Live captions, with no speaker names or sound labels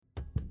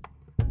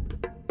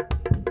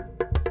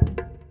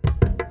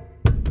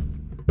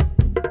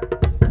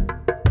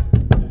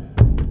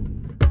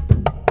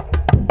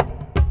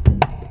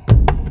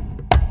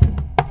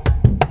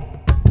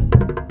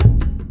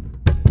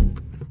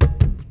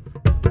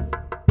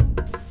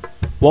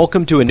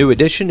Welcome to a new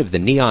edition of the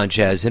Neon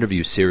Jazz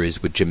interview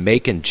series with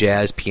Jamaican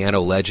jazz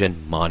piano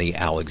legend Monty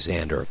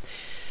Alexander.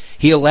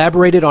 He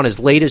elaborated on his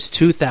latest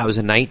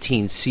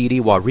 2019 CD,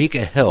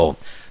 Wareika Hill,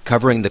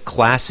 covering the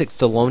classic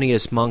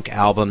Thelonious Monk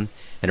album,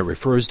 and it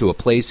refers to a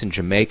place in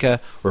Jamaica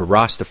where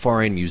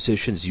Rastafarian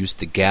musicians used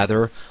to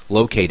gather,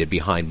 located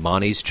behind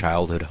Monty's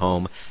childhood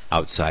home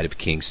outside of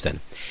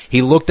Kingston.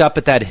 He looked up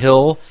at that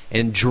hill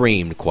and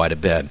dreamed quite a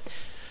bit.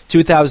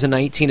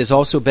 2019 has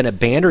also been a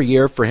banner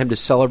year for him to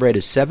celebrate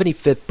his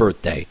 75th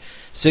birthday,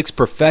 6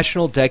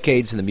 professional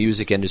decades in the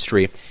music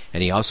industry,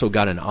 and he also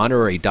got an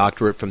honorary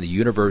doctorate from the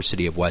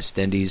University of West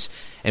Indies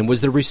and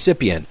was the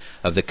recipient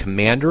of the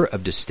Commander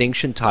of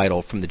Distinction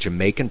title from the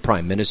Jamaican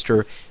Prime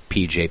Minister,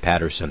 P.J.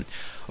 Patterson.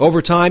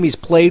 Over time, he's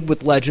played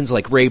with legends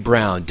like Ray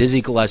Brown,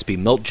 Dizzy Gillespie,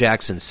 Milt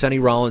Jackson, Sonny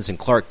Rollins, and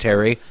Clark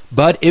Terry,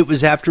 but it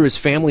was after his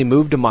family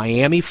moved to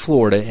Miami,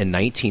 Florida in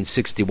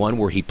 1961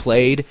 where he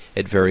played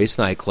at various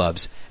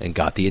nightclubs and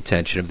got the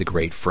attention of the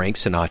great Frank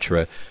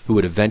Sinatra, who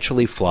would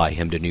eventually fly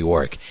him to New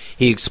York.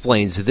 He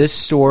explains this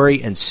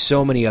story and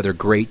so many other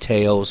great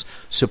tales,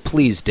 so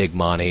please dig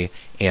Monty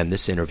and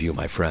this interview,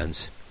 my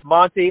friends.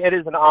 Monty, it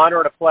is an honor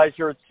and a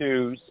pleasure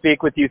to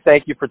speak with you.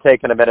 Thank you for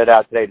taking a minute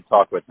out today to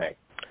talk with me.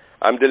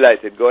 I'm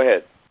delighted. Go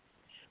ahead.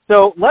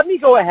 So let me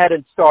go ahead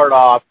and start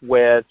off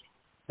with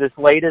this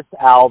latest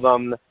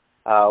album,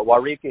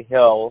 Wareika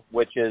Hill,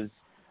 which is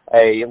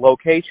a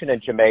location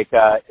in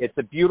Jamaica. It's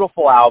a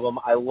beautiful album.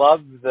 I love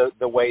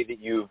the way that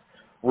you've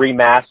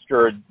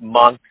remastered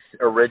Monk's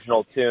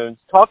original tunes.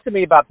 Talk to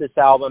me about this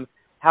album,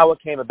 how it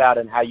came about,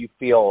 and how you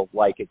feel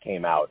like it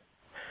came out.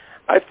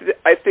 I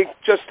think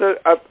just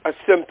a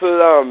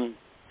simple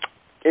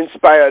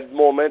inspired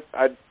moment.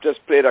 I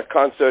just played a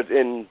concert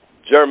in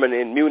Germany,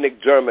 in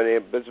Munich,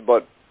 Germany. It's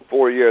about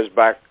 4 years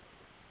back.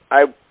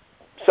 I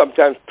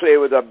sometimes play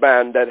with a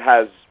band that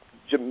has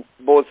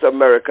both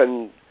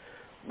American,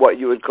 what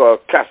you would call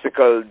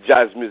classical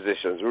jazz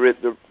musicians,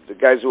 the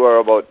guys who are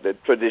about the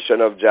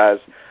tradition of jazz.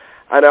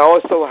 And I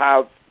also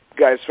have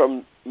guys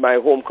from my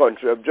home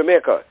country of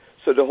Jamaica.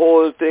 So the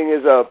whole thing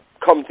is a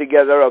come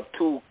together of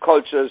two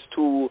cultures,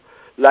 two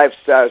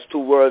lifestyles, two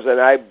worlds, and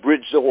I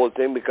bridge the whole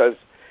thing because,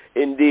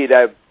 indeed,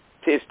 I've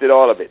tasted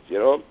all of it, you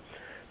know.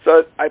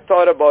 So I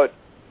thought about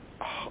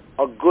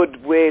a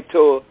good way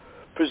to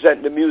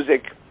present the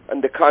music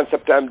and the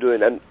concept I'm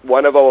doing. And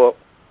one of our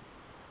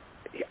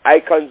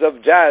icons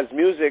of jazz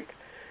music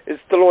is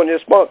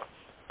Thelonious Monk.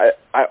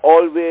 I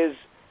always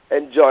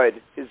enjoyed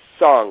his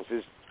songs,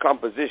 his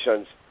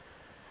compositions,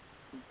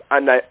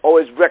 and I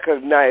always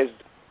recognized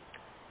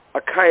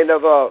a kind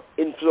of a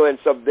influence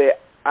of the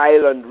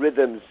island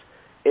rhythms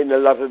in a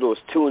lot of those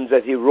tunes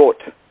that he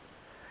wrote.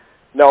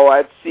 Now,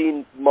 I'd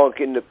seen Monk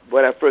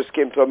when I first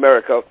came to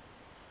America.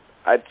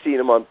 I'd seen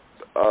him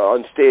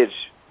on stage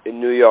in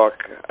New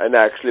York, and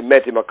I actually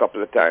met him a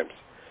couple of times.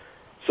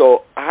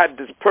 So I had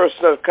this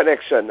personal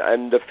connection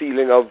and the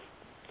feeling of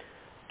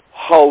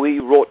how he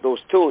wrote those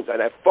tunes. And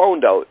I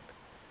found out,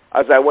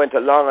 as I went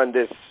along on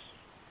this,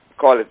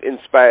 call it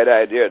inspired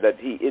idea, that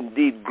he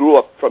indeed grew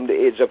up from the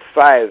age of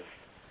 5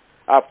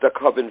 after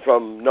coming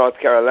from North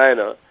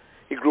Carolina.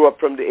 He grew up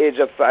from the age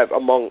of 5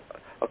 among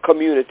a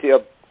community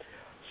of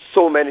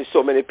so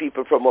many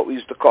people from what we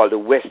used to call the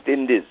West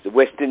Indies, the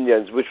West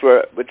Indians, which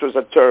was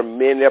a term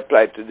mainly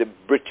applied to the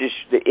British,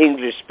 the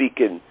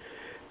English-speaking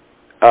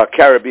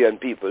Caribbean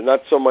people, not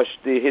so much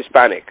the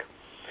Hispanic.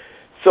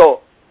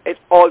 So it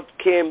all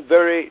came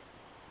very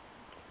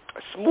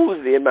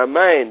smoothly in my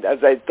mind as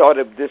I thought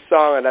of this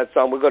song and that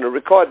song. We're going to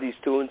record these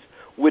tunes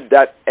with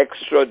that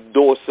extra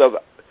dose of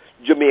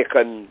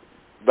Jamaican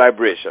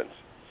vibrations.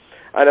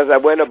 And as I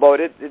went about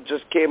it, it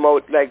just came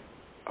out like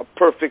a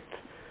perfect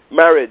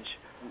marriage.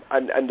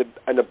 And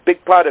a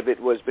big part of it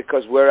was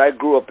because where I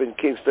grew up in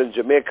Kingston,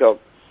 Jamaica,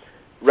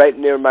 right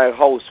near my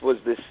house was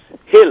this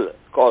hill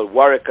called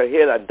Wareika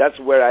Hill, and that's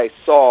where I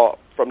saw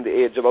from the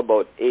age of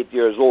about 8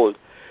 years old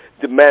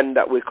the men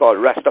that we call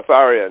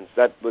Rastafarians.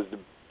 That was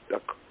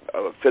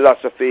a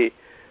philosophy,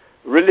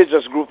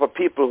 religious group of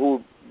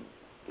people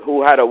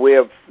who had a way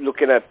of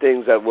looking at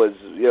things that was,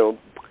 you know,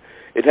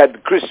 it had the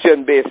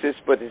Christian basis,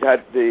 but it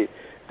had the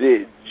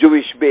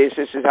Jewish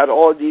basis. It had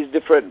all these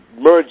different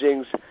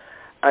mergings,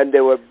 and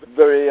they were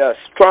very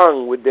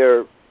strong with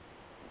their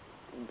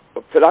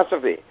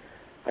philosophy.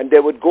 And they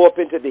would go up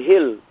into the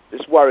hill,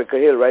 this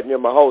Wareika Hill right near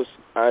my house,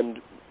 and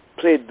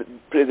play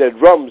their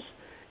drums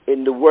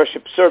in the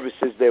worship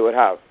services they would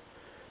have.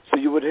 So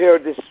you would hear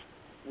this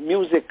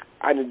music,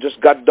 and it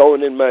just got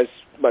down in my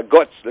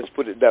guts, let's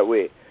put it that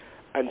way.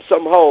 And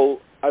somehow,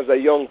 as a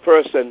young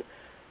person,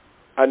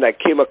 and I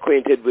came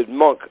acquainted with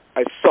Monk,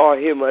 I saw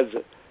him as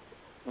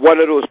one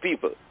of those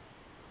people.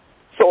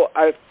 So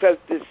I felt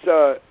this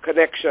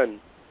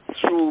connection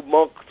through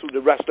Monk, through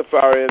the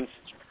Rastafarians,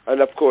 and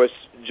of course,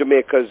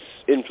 Jamaica's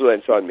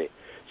influence on me.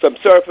 So I'm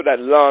sorry for that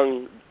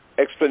long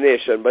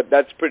explanation, but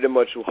that's pretty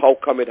much how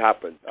come it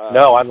happened.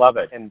 No, I love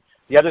it. And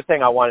the other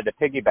thing I wanted to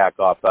piggyback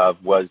off of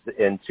was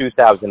in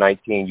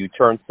 2019, you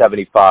turned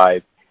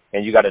 75,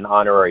 and you got an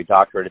honorary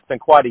doctorate. It's been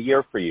quite a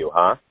year for you,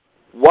 huh?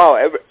 Wow,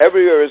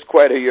 every year is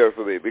quite a year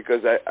for me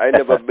because I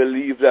never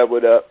believed I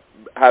would have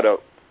had a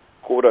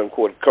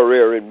quote-unquote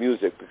career in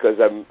music because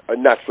I'm a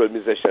natural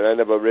musician. I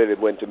never really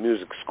went to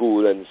music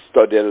school and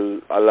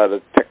studied a lot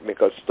of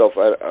technical stuff.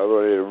 I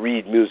really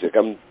read music.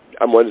 I'm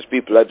one of those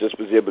people that just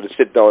was able to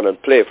sit down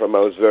and play from I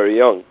was very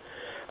young.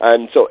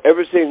 And so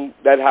everything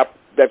that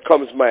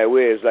comes my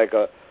way is like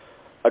a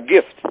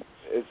gift.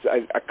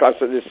 I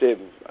constantly say,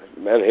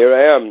 man, here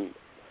I am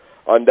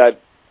on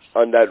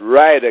that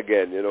ride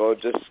again,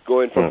 just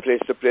going from place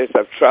to place.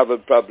 I've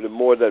traveled probably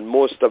more than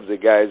most of the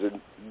guys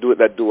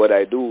that do what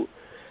I do.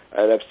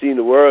 And I've seen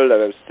the world,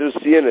 and I'm still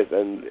seeing it,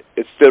 and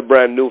it's still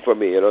brand new for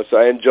me, So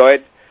I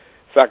enjoyed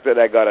the fact that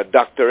I got a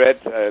doctorate,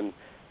 and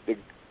the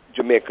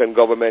Jamaican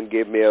government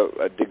gave me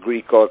a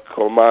degree called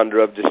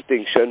Commander of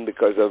Distinction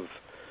because of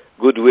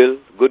goodwill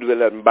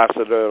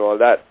ambassador, and all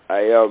that.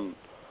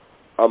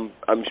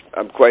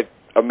 I'm quite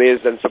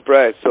amazed and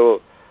surprised.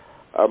 So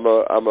I'm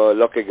a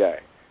lucky guy.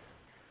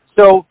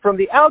 So from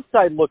the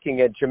outside looking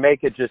in,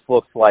 Jamaica just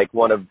looks like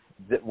one of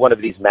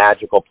these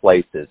magical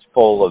places,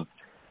 full of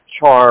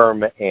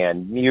charm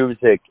and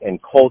music and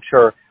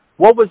culture.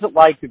 What was it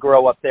like to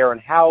grow up there, and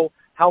how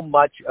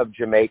much of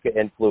Jamaica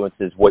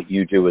influences what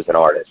you do as an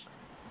artist?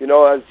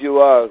 As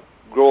you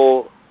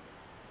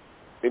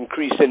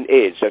increase in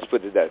age, let's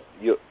put it that,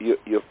 you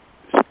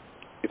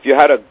if you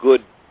had a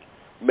good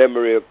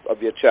memory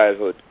of your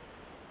childhood,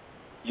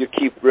 you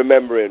keep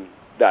remembering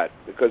that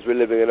because we're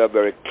living in a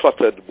very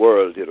cluttered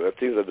world.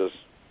 Things are just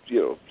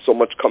so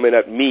much coming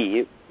at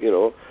me.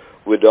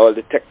 With all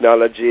the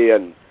technology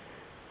and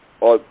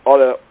all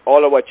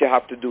of what you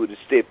have to do to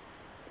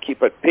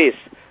keep at pace.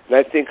 And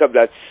I think of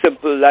that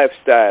simple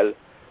lifestyle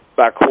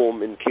back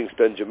home in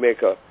Kingston,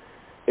 Jamaica.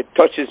 It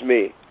touches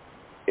me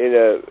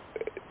in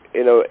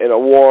a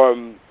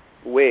warm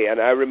way.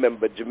 And I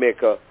remember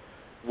Jamaica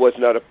was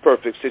not a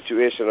perfect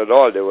situation at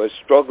all. There were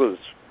struggles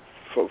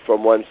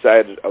from one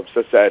side of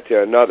society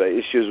or another,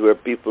 issues where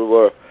people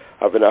were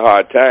having a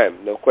hard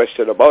time, no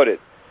question about it.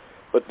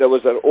 But there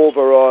was an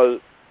overall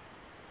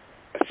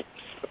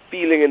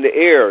feeling in the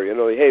air,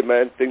 hey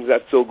man, things are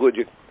so good,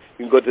 you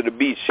can go to the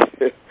beach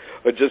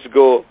or just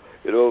go,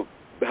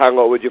 hang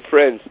out with your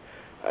friends.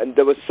 And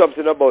there was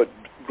something about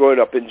growing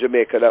up in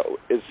Jamaica that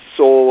is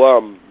so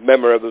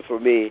memorable for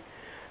me.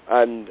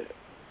 And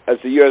as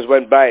the years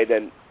went by,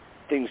 then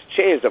things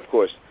changed, of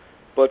course.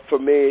 But for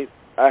me,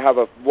 I have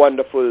a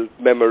wonderful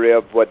memory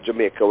of what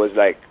Jamaica was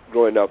like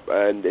growing up,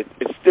 and it's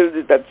still,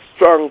 that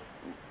strong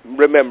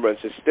remembrance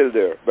is still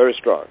there, very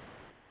strong.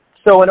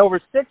 So in over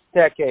 6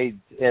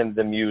 decades in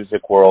the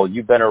music world,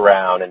 you've been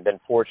around and been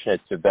fortunate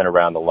to have been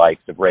around the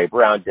likes of Ray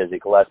Brown, Dizzy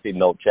Gillespie,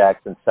 Milt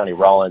Jackson, Sonny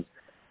Rollins,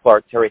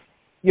 Clark Terry.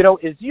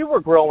 As you were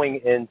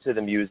growing into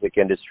the music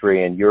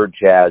industry and your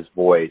jazz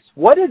voice,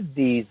 what did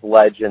these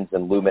legends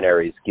and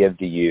luminaries give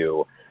to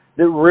you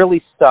that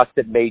really stuck,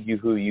 that made you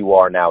who you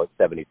are now at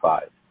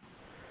 75?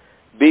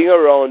 Being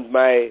around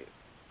my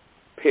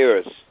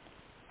peers,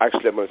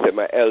 actually I'm going to say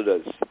my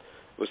elders,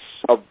 was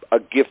a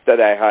gift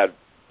that I had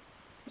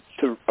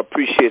to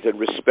appreciate and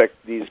respect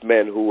these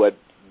men who had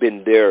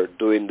been there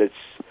doing this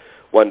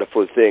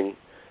wonderful thing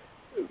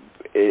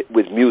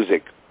with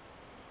music.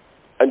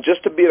 And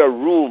just to be in a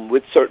room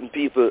with certain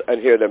people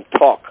and hear them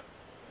talk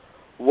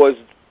was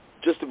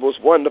just the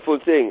most wonderful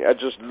thing. I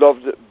just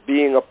loved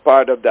being a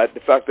part of that,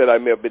 the fact that I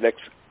may have been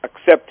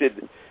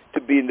accepted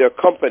to be in their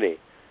company.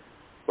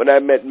 When I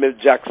met Milt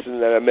Jackson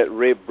and I met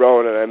Ray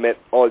Brown and I met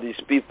all these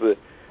people,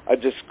 I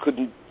just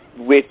couldn't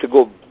wait to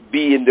go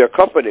be in their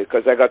company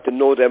because I got to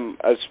know them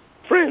as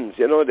friends.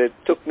 They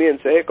took me and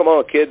said, hey, come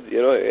on, kid,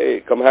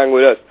 hey, come hang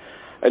with us.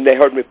 And they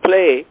heard me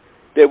play.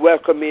 They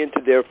welcomed me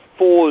into their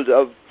fold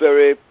of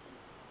very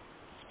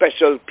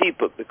special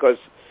people because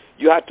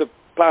you had to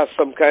pass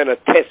some kind of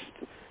test.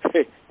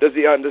 Does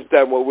he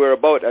understand what we're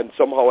about? And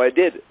somehow I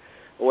did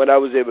when I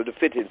was able to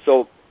fit in.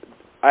 So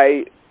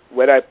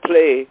when I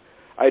play,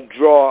 I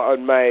draw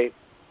on my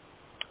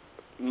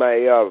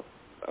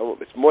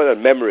it's more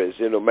than memories,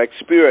 my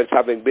experience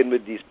having been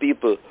with these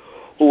people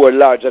who were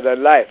larger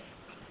than life.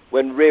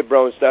 When Ray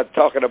Brown started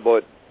talking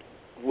about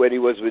when he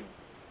was with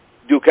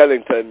Duke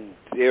Ellington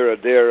here or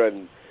there,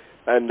 and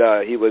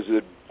he was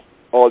with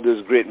all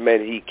those great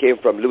men, he came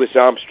from Louis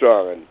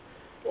Armstrong and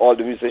all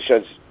the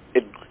musicians,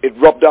 it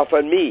rubbed off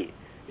on me.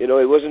 It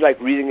wasn't like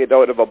reading it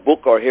out of a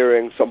book or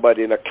hearing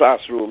somebody in a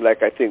classroom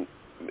like I think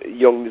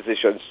young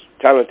musicians,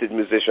 talented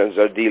musicians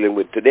are dealing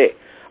with today.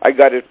 I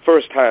got it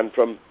firsthand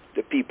from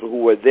the people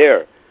who were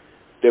there.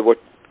 They were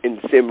in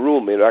the same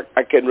room.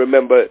 I can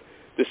remember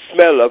the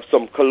smell of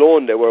some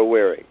cologne they were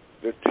wearing,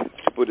 to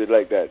put it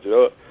like that.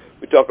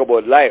 We talk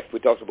about life, we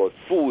talked about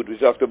food, we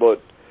talked about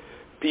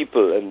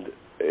people, and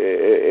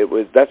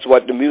that's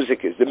what the music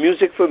is. The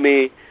music for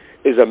me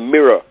is a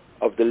mirror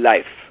of the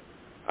life,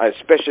 and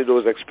especially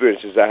those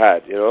experiences I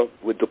had,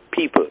 with the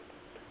people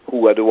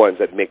who are the ones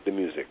that make the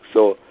music.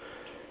 So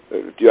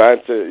your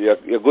answer,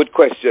 your good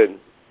question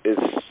is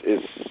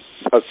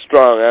a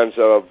strong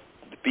answer of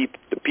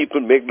the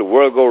people make the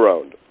world go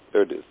round.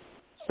 There it is.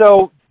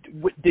 So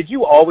did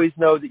you always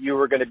know that you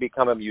were going to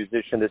become a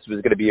musician? This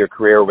was going to be your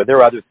career? Or were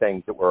there other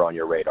things that were on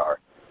your radar?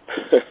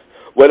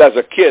 Well, as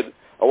a kid,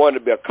 I wanted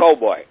to be a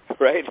cowboy,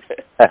 right?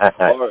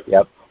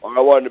 Yep. Or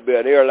I wanted to be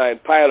an airline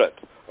pilot,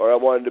 or I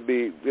wanted to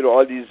be,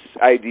 all these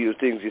ideal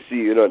things you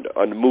see,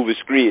 on the movie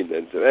screen.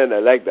 And I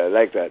like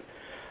that.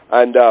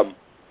 And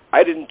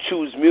I didn't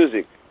choose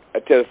music. I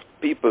tell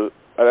people,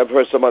 and I've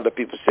heard some other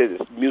people say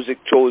this, music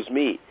chose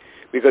me,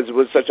 because it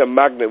was such a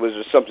magnet. It was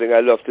just something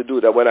I loved to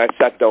do, that when I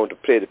sat down to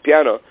play the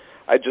piano,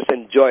 I just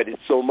enjoyed it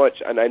so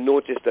much. And I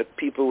noticed that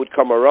people would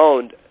come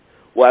around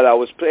while I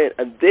was playing,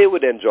 and they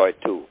would enjoy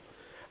it too.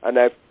 And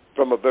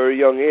from a very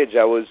young age,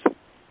 I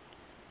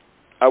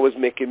was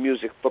making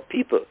music for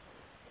people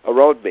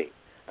around me,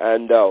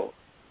 and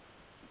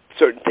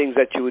certain things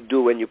that you would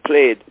do when you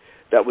played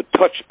that would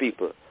touch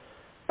people.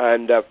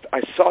 And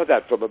I saw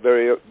that from a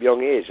very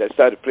young age. I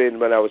started playing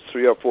when I was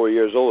 3 or 4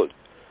 years old,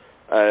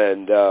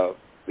 and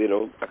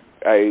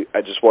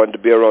I just wanted to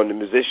be around the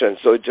musicians.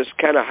 So it just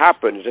kind of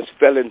happened. It just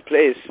fell in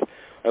place.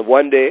 And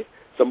one day,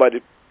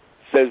 somebody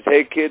says,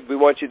 "Hey, kid, we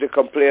want you to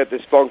come play at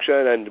this function,"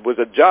 and it was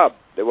a job.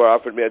 They were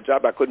offering me a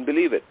job. I couldn't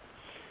believe it.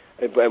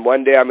 And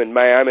one day I'm in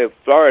Miami,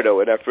 Florida,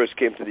 when I first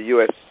came to the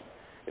U.S.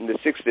 in the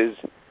 60s,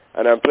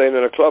 and I'm playing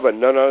in a club, and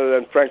none other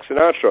than Frank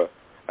Sinatra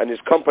and his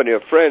company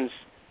of friends,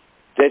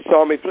 they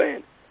saw me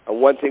playing. And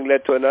one thing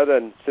led to another,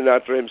 and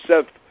Sinatra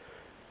himself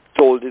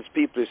told his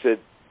people, he said,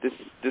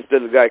 this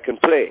little guy can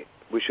play.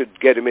 We should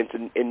get him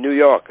in New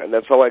York. And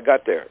that's how I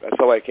got there. That's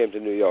how I came to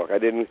New York. I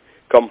didn't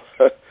come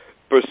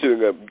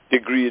pursuing a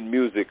degree in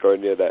music or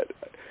any of that.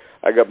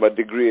 I got my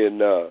degree in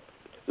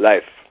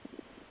life.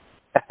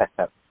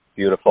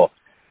 Beautiful.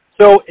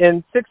 So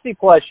in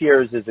 60-plus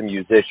years as a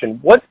musician,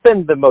 what's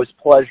been the most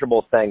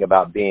pleasurable thing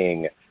about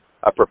being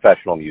a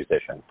professional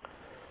musician?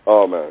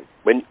 Oh, man.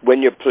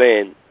 When you're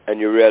playing and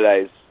you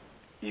realize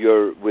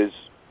you're with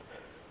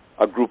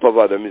a group of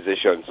other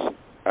musicians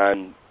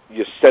and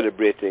you're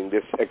celebrating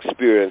this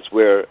experience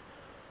where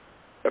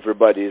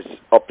everybody's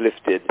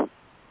uplifted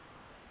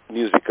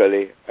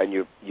musically, and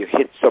you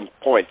hit some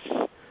points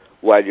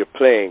while you're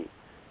playing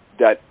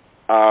that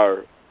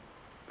are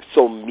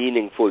so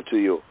meaningful to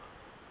you,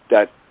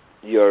 that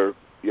your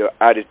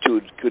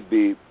attitude could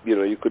be,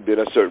 you could be in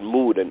a certain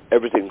mood and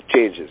everything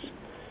changes.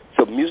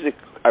 So music,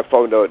 I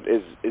found out,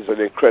 is an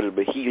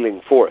incredibly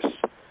healing force.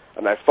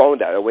 And I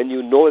found that. And when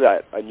you know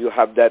that and you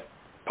have that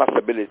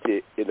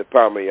possibility in the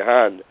palm of your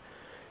hand,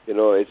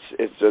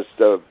 it's just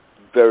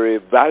very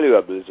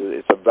valuable.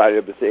 It's a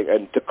valuable thing.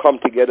 And to come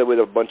together with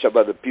a bunch of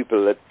other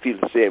people that feel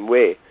the same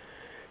way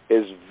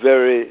is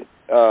very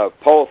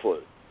powerful.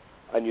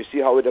 And you see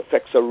how it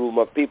affects a room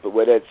of people,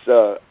 whether it's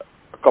a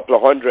couple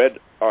of hundred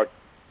or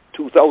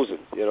 2,000,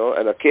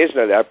 And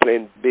occasionally I play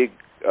in big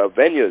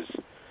venues.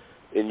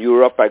 In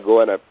Europe, I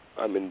go and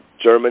I'm in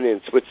Germany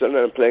and Switzerland,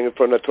 and I'm playing in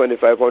front of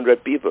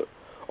 2,500 people.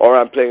 Or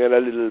I'm playing in a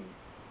little...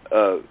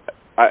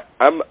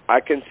 I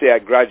can say I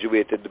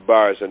graduated the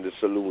bars and the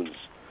saloons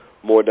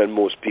more than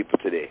most people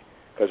today,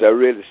 because I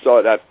really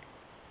saw that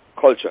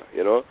culture,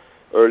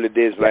 Early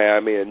days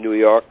Miami and New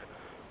York,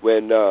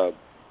 when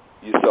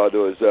you saw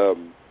those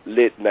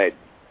late night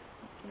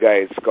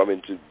guys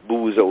coming to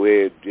booze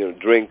away,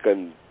 drink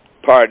and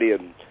party,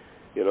 and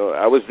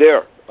I was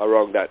there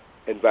around that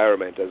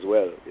environment as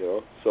well,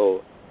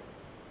 So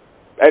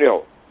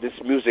anyhow, this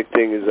music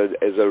thing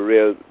is a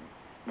real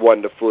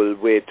wonderful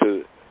way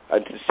to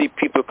see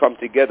people come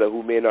together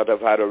who may not have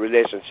had a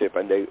relationship,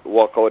 and they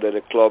walk out of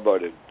the club or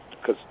the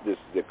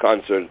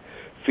concert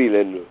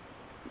feeling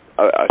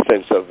a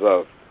sense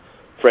of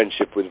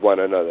friendship with one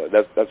another.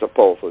 That's a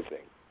powerful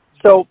thing.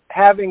 So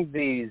having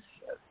these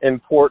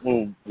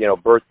important,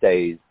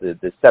 birthdays,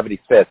 the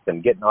 75th,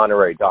 and getting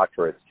honorary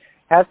doctorates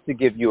has to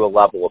give you a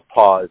level of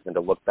pause and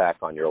to look back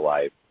on your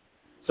life.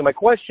 So my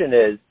question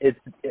is,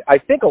 I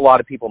think a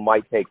lot of people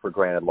might take for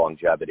granted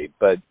longevity,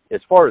 but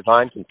as far as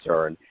I'm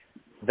concerned,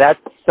 that's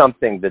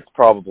something that's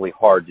probably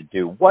hard to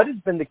do. What has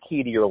been the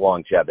key to your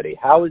longevity?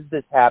 How has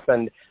this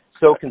happened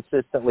so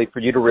consistently for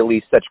you to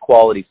release such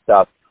quality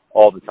stuff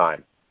all the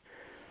time?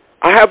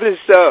 I have this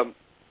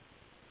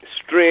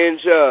strange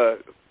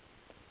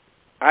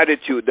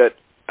attitude that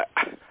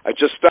I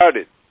just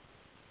started.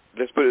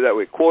 Let's put it that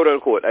way, quote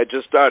unquote. I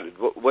just started.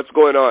 What's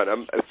going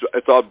on?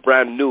 It's all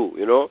brand new,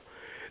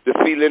 The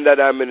feeling that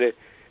I'm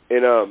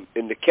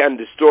in the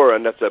candy store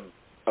and that's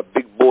a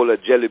big bowl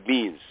of jelly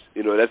beans.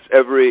 That's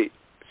every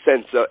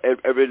sense of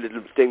every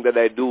little thing that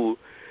I do.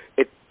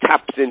 It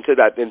taps into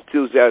that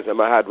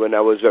enthusiasm I had when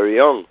I was very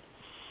young,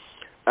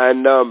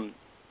 and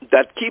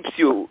that keeps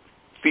you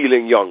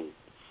feeling young.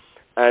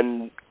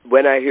 And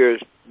when I hear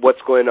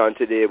what's going on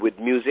today with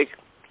music,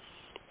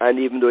 and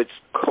even though it's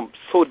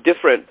so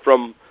different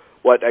from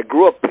what I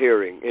grew up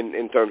hearing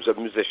in terms of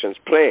musicians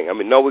playing, I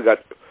mean, now we got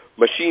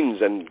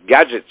machines and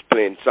gadgets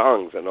playing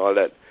songs and all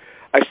that,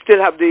 I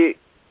still have the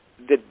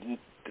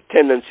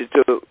tendency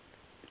to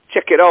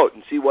check it out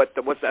and see what's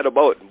that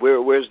about.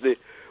 Where's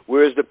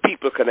the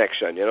people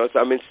connection? So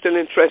I'm still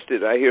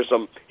interested. I hear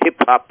some hip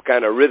hop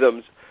kind of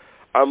rhythms.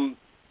 I'm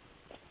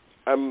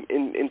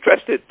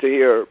interested to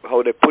hear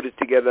how they put it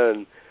together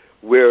and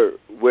where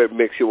it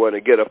makes you want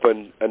to get up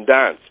and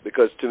dance,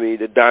 because to me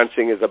the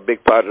dancing is a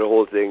big part of the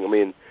whole thing. I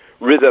mean,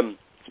 rhythm,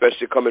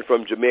 especially coming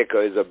from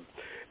Jamaica,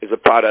 is a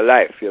part of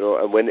life, you know.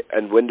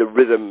 And when the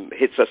rhythm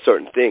hits a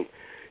certain thing,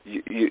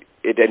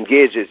 it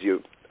engages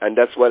you, and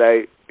that's what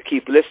I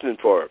keep listening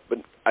for.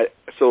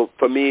 So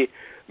for me,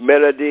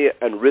 melody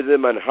and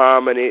rhythm and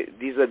harmony,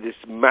 these are these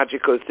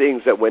magical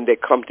things that when they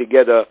come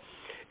together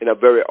in a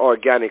very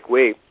organic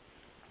way,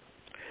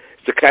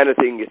 it's the kind of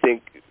thing you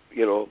think,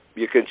 you know,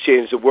 you can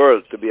change the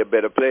world to be a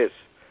better place.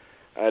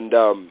 And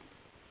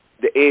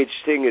the age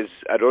thing is,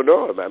 I don't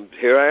know.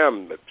 Here I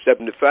am,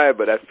 75,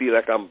 but I feel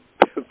like I'm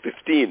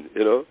 15,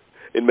 you know,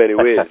 in many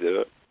ways, you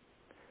know.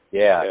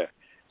 Yeah.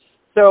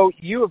 So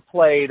you have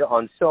played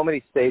on so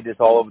many stages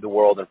all over the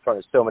world in front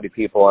of so many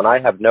people, and I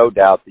have no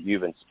doubt that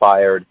you've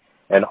inspired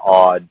and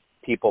awed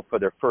people for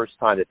their first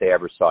time that they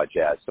ever saw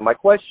jazz. So my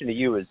question to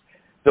you is,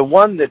 the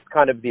one that's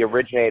kind of the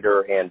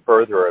originator and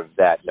birther of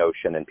that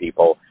notion in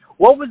people,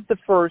 what was the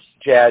first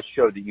jazz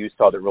show that you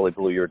saw that really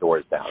blew your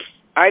doors down?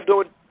 I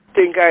don't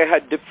think I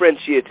had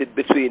differentiated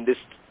between this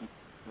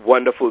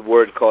wonderful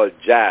word called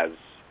jazz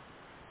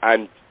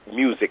and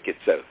music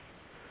itself.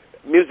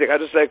 Music, I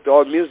just liked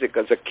all music.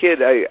 As a kid,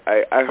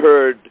 I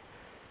heard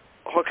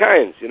all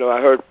kinds. You know, I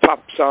heard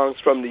pop songs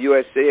from the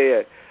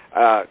USA,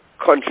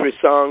 country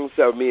songs.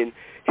 I mean,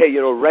 hey,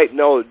 you know, right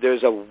now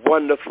there's a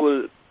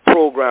wonderful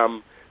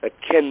program that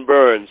Ken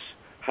Burns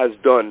has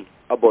done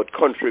about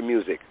country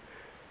music.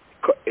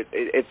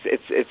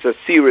 It's a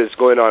series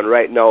going on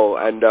right now,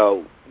 and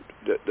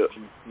the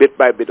bit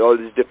by bit, all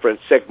these different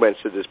segments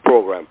of this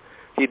program.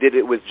 He did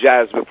it with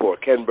jazz before.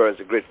 Ken Burns,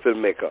 a great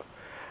filmmaker.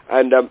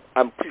 And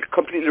I'm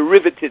completely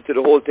riveted to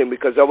the whole thing,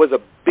 because that was a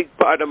big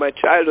part of my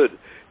childhood,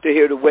 to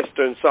hear the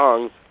Western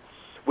songs,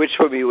 which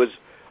for me was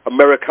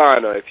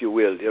Americana, if you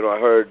will. You know, I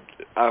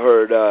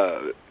heard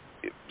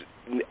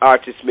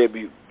artists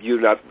maybe you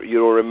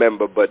don't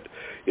remember, but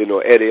you know,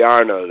 Eddie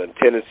Arnold and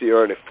Tennessee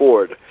Ernie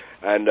Ford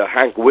and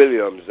Hank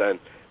Williams and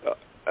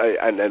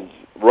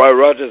Roy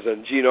Rogers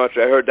and Gene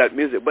Autry. I heard that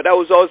music, but I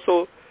was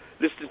also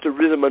listening to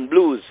rhythm and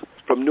blues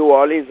from New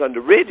Orleans on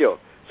the radio.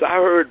 So I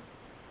heard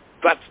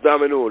Fats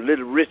Domino,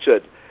 Little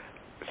Richard,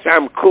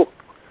 Sam Cooke,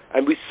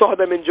 and we saw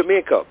them in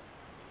Jamaica.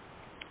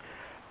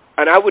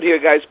 And I would hear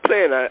guys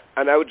playing,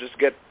 and I would just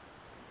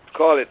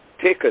call it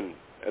taken,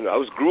 and I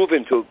was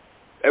grooving to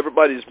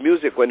everybody's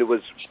music when it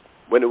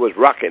was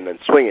rocking and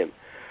swinging.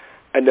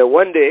 And then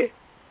one day,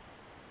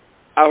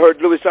 I heard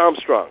Louis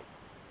Armstrong,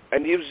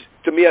 and he was,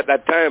 to me at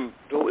that time,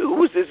 who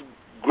was this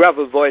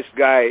gravel voice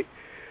guy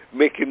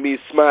making me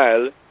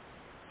smile,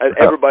 and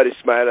everybody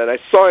smiled, and I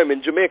saw him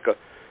in Jamaica.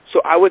 So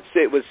I would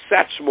say it was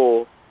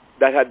Satchmo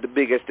that had the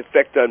biggest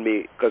effect on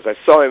me, because I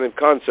saw him in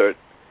concert,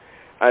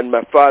 and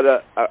my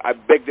father, I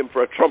begged him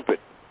for a trumpet,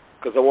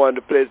 because I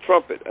wanted to play the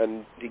trumpet,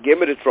 and he gave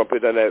me the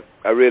trumpet, and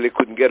I really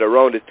couldn't get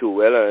around it too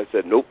well, and I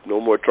said, nope, no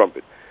more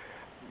trumpet.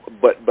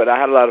 But I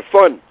had a lot of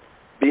fun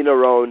being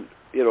around,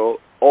 you know,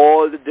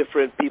 all the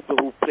different people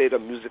who played a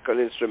musical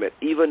instrument,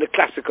 even the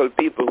classical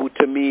people who,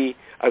 to me,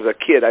 as a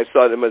kid, I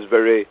saw them as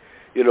very,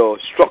 you know,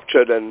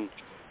 structured and,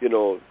 you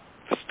know,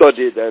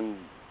 studied, and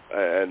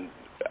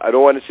I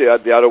don't want to say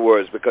the other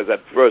words, because at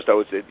first I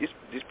would say,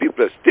 these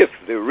people are stiff,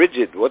 they're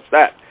rigid, what's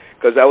that?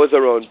 Because I was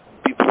around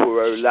people who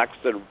were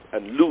relaxed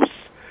and loose,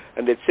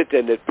 and they'd sit there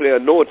and they'd play a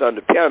note on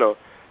the piano,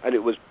 and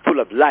it was full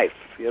of life,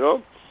 you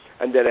know?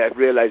 And then I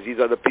realized these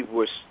other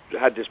people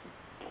had this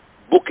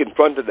book in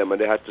front of them, and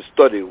they had to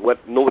study what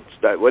notes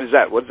that, what is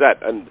that, what's that,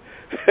 and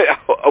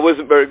I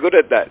wasn't very good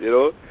at that, you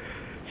know.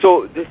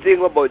 So the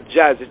thing about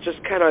jazz, it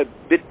just kind of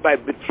bit by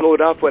bit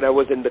flowed off when I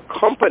was in the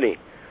company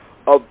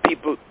of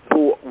people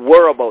who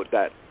were about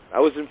that. I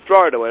was in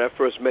Florida when I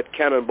first met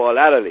Cannonball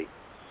Adderley.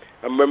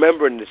 I'm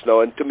remembering this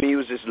now, and to me he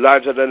was this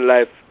larger than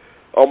life,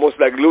 almost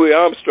like Louis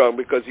Armstrong,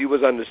 because he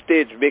was on the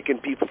stage making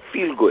people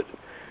feel good.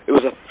 It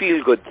was a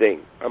feel good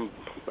thing. I'm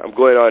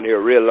going on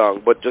here real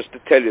long, but just to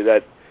tell you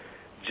that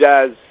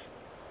jazz,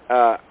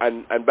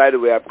 and by the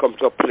way, I've come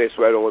to a place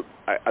where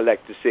I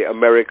like to say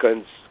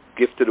Americans'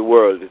 gift to the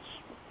world. It's,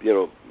 you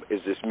know,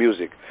 is this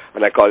music,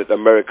 and I call it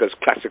America's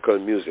classical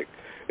music.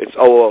 It's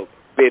our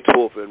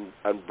Beethoven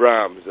and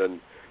Brahms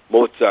and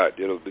Mozart.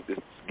 You know,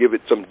 give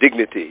it some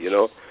dignity. You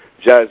know,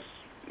 jazz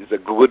is a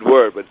good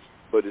word,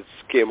 but it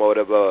came out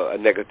of a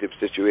negative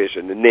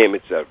situation. The name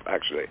itself,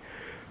 actually.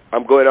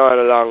 I'm going on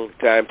a long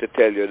time to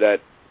tell you that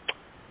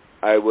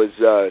I was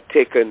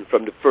taken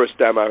from the first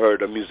time I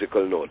heard a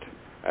musical note,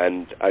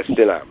 and I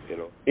still am, you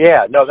know.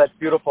 Yeah, no, that's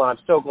beautiful, and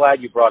I'm so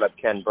glad you brought up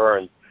Ken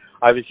Burns.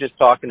 I was just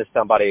talking to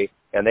somebody,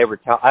 and they were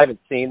I haven't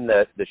seen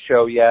the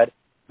show yet,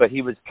 but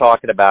he was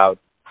talking about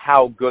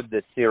how good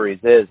this series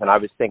is, and I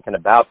was thinking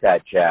about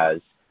that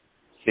jazz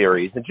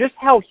series, and just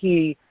how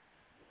he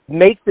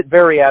makes it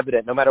very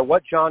evident, no matter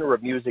what genre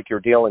of music you're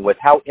dealing with,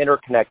 how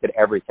interconnected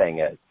everything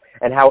is,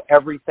 and how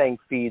everything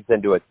feeds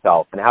into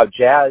itself, and how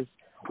jazz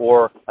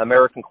or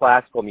American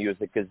classical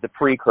music is the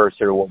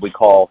precursor to what we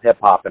call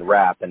hip-hop and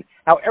rap, and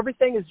how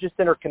everything is just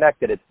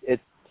interconnected.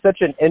 It's such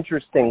an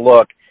interesting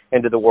look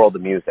into the world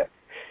of music?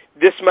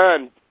 This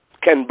man,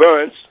 Ken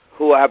Burns,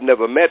 who I've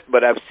never met,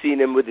 but I've seen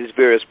him with his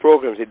various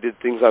programs. He did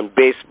things on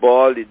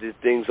baseball. He did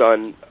things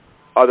on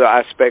other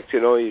aspects. He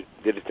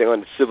did a thing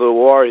on the Civil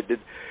War.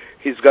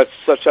 He's got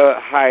such a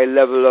high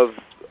level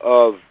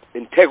of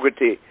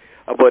integrity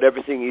about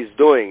everything he's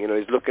doing.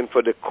 He's looking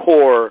for the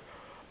core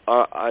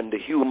on the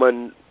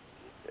human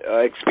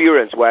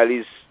experience while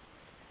he's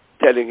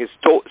telling his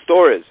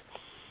stories.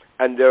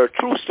 And they're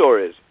true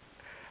stories.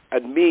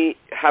 And me,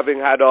 having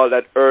had all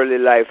that early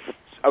life,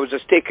 I was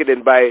just taken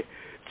in by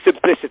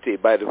simplicity,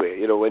 by the way.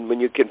 When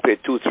you can play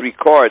 2-3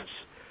 chords.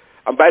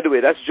 And by the way,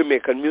 that's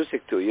Jamaican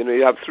music too. You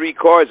have 3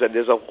 chords and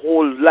there's a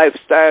whole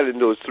lifestyle in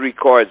those 3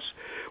 chords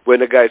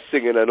when a guy's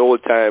singing an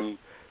old-time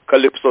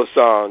calypso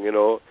song,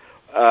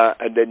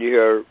 and then you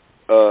hear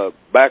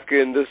Back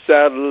in the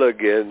Saddle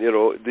Again,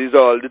 these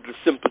are all little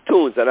simple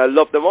tunes, and I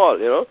love them all,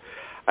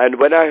 And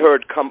when I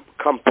heard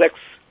complex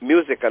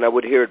music, and I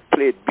would hear it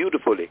played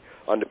beautifully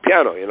on the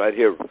piano, I'd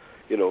hear,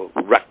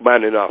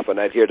 Rachmaninoff, and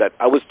I'd hear that.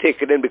 I was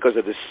taken in because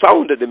of the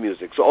sound of the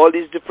music. So all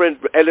these different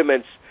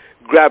elements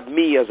grabbed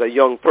me as a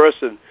young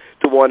person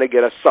to want to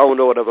get a sound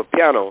out of a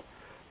piano,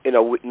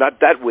 not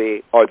that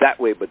way or that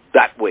way, but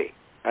that way.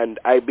 And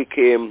I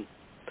became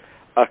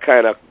a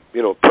kind of,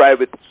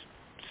 private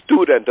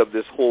student of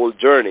this whole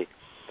journey,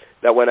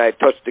 that when I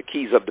touch the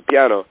keys of the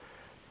piano,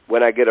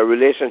 when I get a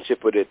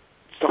relationship with it,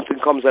 something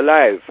comes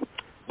alive.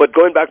 But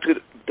going back to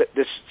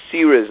this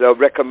series, I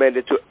recommend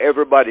it to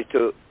everybody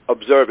to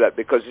observe that,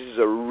 because this is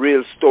a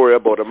real story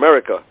about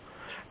America,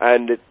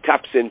 and it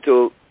taps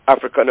into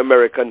African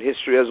American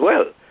history as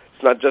well.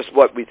 It's not just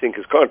what we think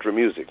is country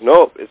music.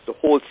 No, it's the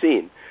whole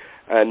scene.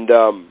 And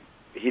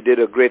he did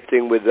a great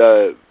thing with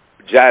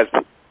jazz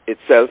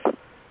itself,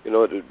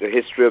 the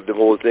history of the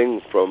whole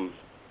thing from,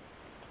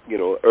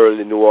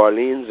 early New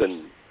Orleans.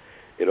 And,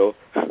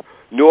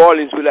 New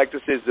Orleans, we like to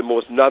say, is the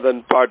most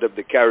northern part of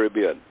the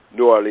Caribbean,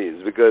 New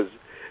Orleans, because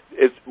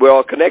we're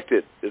all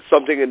connected. There's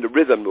something in the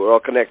rhythm. We're all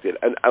connected.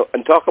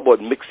 And talk about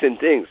mixing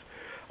things.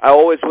 I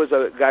always was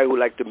a guy who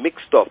liked to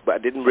mix stuff, but I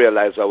didn't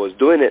realize I was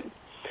doing it.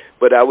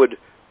 But I would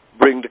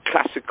bring the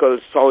classical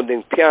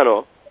sounding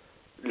piano,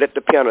 let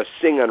the piano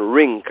sing and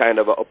ring kind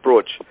of an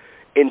approach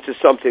into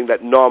something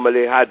that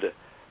normally had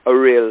a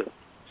real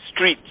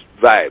street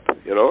vibe,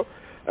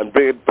 and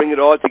bring it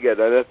all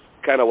together. And that's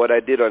kind of what I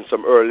did on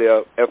some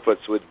earlier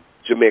efforts with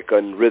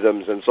Jamaican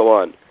rhythms and so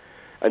on.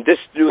 And this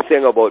new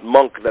thing about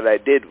Monk that I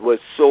did was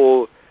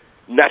so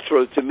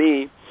natural to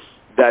me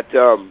that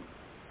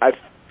I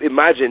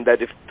imagined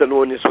that if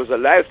Thelonious was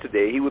alive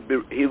today, he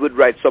would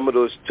write some of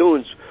those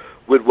tunes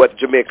with what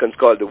Jamaicans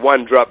call the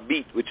one-drop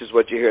beat, which is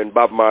what you hear in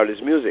Bob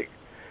Marley's music.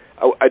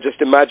 I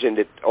just imagined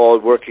it all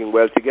working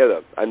well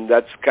together, and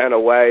that's kind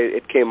of why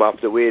it came off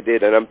the way it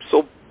did. And I'm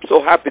so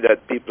happy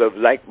that people have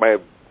liked my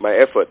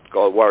effort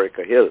called Warwick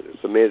Hill.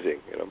 It's amazing,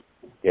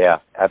 Yeah,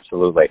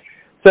 absolutely.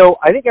 So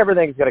I think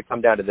everything's going to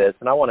come down to this,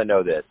 and I want to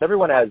know this.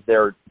 Everyone has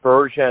their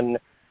version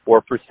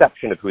or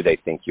perception of who they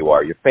think you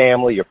are, your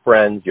family, your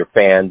friends, your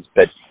fans,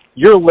 but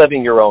you're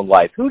living your own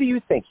life. Who do you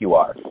think you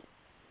are?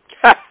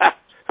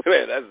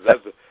 Man,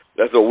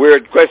 that's a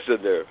weird question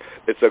there.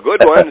 It's a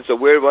good one. It's a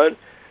weird one.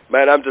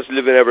 Man, I'm just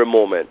living every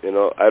moment,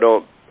 I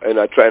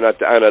try not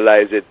to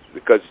analyze it,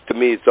 because to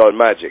me it's all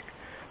magic.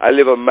 I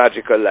live a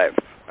magical life,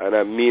 and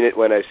I mean it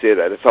when I say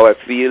that. That's how I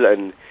feel,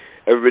 and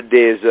every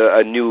day is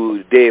a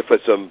new day for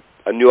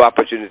a new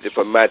opportunity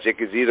for magic.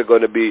 It's either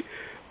going to be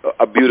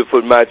a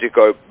beautiful magic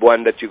or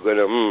one that you're going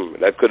to,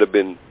 that could have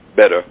been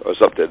better or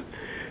something.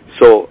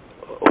 So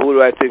who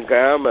do I think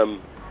I am?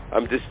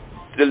 I'm just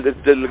still this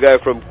little guy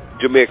from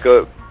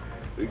Jamaica,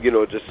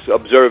 just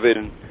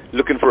observing,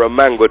 looking for a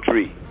mango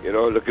tree,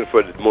 looking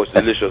for the most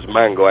delicious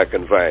mango I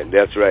can find.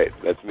 That's right.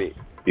 That's me.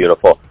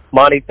 Beautiful.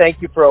 Monty,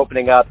 thank you for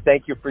opening up.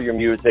 Thank you for your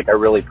music. I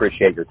really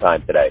appreciate your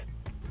time today.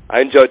 I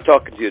enjoyed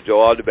talking to you,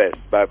 Joe. All the best.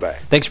 Bye-bye.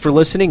 Thanks for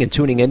listening and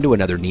tuning in to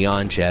another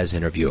Neon Jazz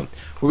interview,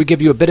 where we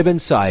give you a bit of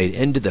insight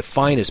into the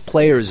finest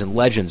players and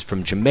legends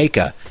from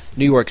Jamaica,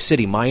 New York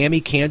City, Miami,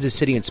 Kansas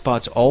City, and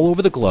spots all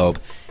over the globe,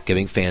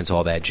 giving fans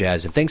all that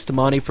jazz. And thanks to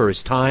Monty for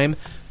his time,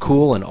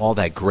 cool, and all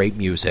that great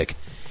music.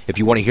 If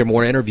you want to hear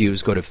more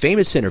interviews, go to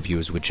Famous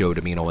Interviews with Joe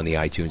Domino in the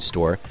iTunes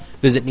Store.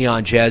 Visit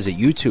Neon Jazz at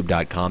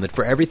YouTube.com. And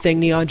for everything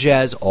Neon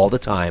Jazz all the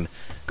time,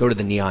 go to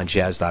the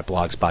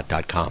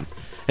neonjazz.blogspot.com.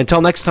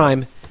 Until next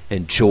time,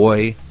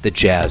 enjoy the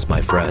jazz,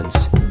 my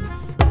friends.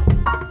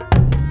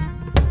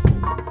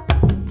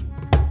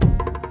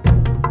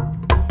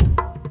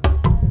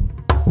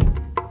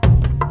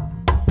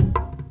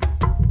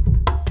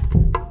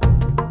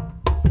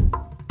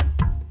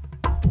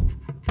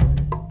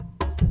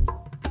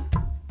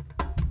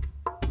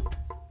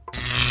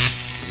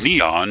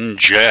 Neon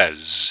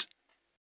Jazz.